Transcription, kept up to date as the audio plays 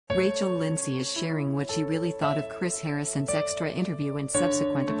Rachael Lindsay is sharing what she really thought of Chris Harrison's extra interview and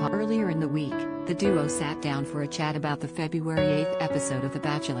subsequent apology. Earlier in the week, the duo sat down for a chat about the February 8th episode of The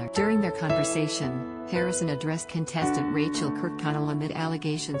Bachelor. During their conversation, Harrison addressed contestant Rachael Kirkconnell amid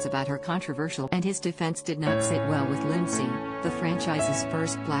allegations about her controversial, and his defense did not sit well with Lindsay, the franchise's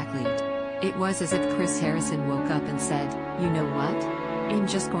first black lead. It was as if Chris Harrison woke up and said, "You know what? I'm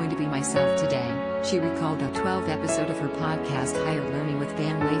just going to be myself today." She recalled a 12th episode of her podcast Higher Learning with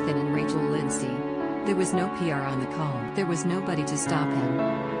Van Lathan and Rachael Lindsay. There was no PR on the call. There was nobody to stop him.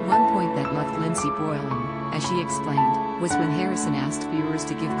 One point that left Lindsay boiling, as she explained, was when Harrison asked viewers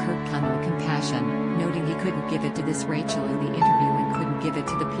to give Kirkconnell compassion, noting he couldn't give it to this Rachael in the interview and couldn't give it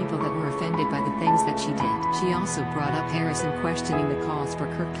to the people that were offended by the things that she did. She also brought up Harrison questioning the calls for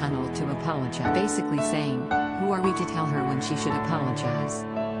Kirkconnell to apologize, basically saying, "Who are we to tell her when she should apologize?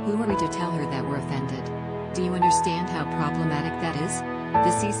 Who are we to tell her that we're offended? Do you understand how problematic that is?"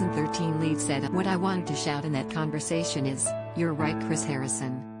 The season 13 lead said, "What I wanted to shout in that conversation is, you're right, Chris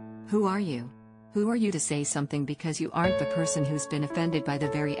Harrison. Who are you? Who are you to say something because you aren't the person who's been offended by the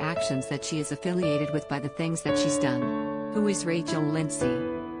very actions that she is affiliated with, by the things that she's done? Who is Rachael Lindsay?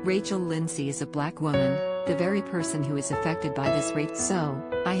 Rachael Lindsay is a black woman, the very person who is affected by this rape. So,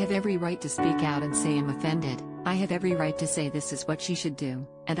 I have every right to speak out and say I'm offended. I have every right to say this is what she should do,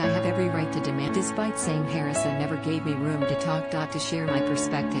 and I have every right to demand." Despite saying Harrison never gave me room to talk. To share my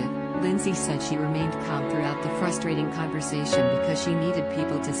perspective, Lindsay said she remained calm throughout the frustrating conversation because she needed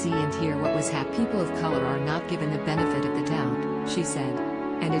people to see and hear what was happening. "People of color are not given the benefit of the doubt," she said.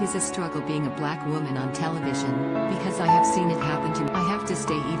 "And it is a struggle being a black woman on television, because I have seen it happen to me. I have to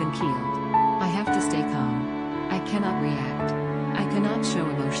stay even-keeled. I have to stay calm. I cannot react. I cannot show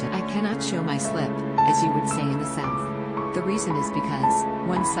emotion. I cannot show my slip, as you would say in the South. The reason is because,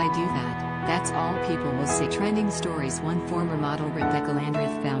 once I do that, that's all people will see." Trending stories: one former model, Rebecca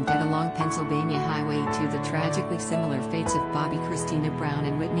Landreth, found dead along Pennsylvania Highway 2. The tragically similar fates of Bobby Christina Brown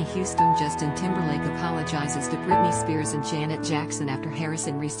and Whitney Houston. Justin Timberlake apologizes to Britney Spears and Janet Jackson after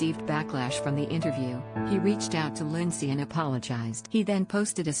Harrison received backlash from the interview. He reached out to Lindsay and apologized. He then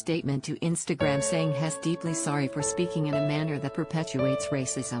posted a statement to Instagram saying he's deeply sorry for speaking in a manner that perpetuates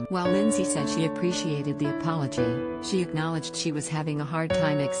racism. While Lindsay said she appreciated the apology, she acknowledged she was having a hard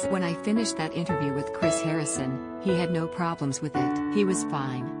time. "When I finished that interview with Chris Harrison, he had no problems with it. He was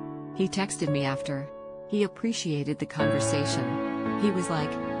fine. He texted me after. He appreciated the conversation. He was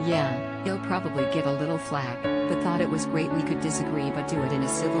like, yeah, he'll probably get a little flack, but thought it was great we could disagree but do it in a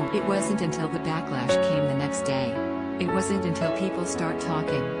civil." It wasn't until the backlash came the next day. It wasn't until people start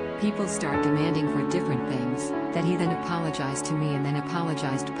talking, people start demanding for different things, that he then apologized to me and then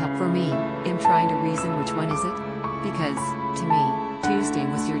apologized to For me, I'm trying to reason which one is it? Because, to me, Tuesday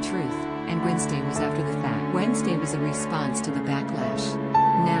was your truth, and Wednesday was after the fact. Wednesday was a response to the backlash.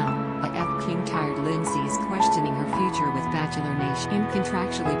 Now, A.F. King tired. Lindsay is questioning her future with Bachelor Nation. "I'm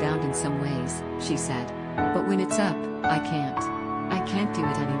contractually bound in some ways," she said. "But when it's up, I can't. I can't do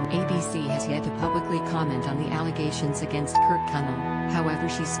it anymore." ABC has yet to publicly comment on the allegations against Kirkconnell, however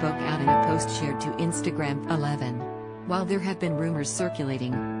she spoke out in a post shared to Instagram. 11. While there have been rumors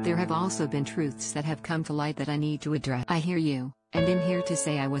circulating, there have also been truths that have come to light that I need to address. "I hear you, and I'm here to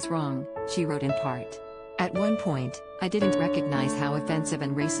say I was wrong," she wrote in part. "At one point, I didn't recognize how offensive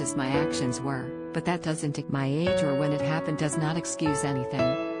and racist my actions were, but that doesn't my age or when it happened does not excuse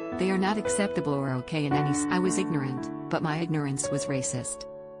anything. They are not acceptable or okay in any I was ignorant, but my ignorance was racist.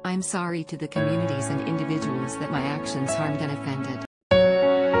 I'm sorry to the communities and individuals that my actions harmed and offended.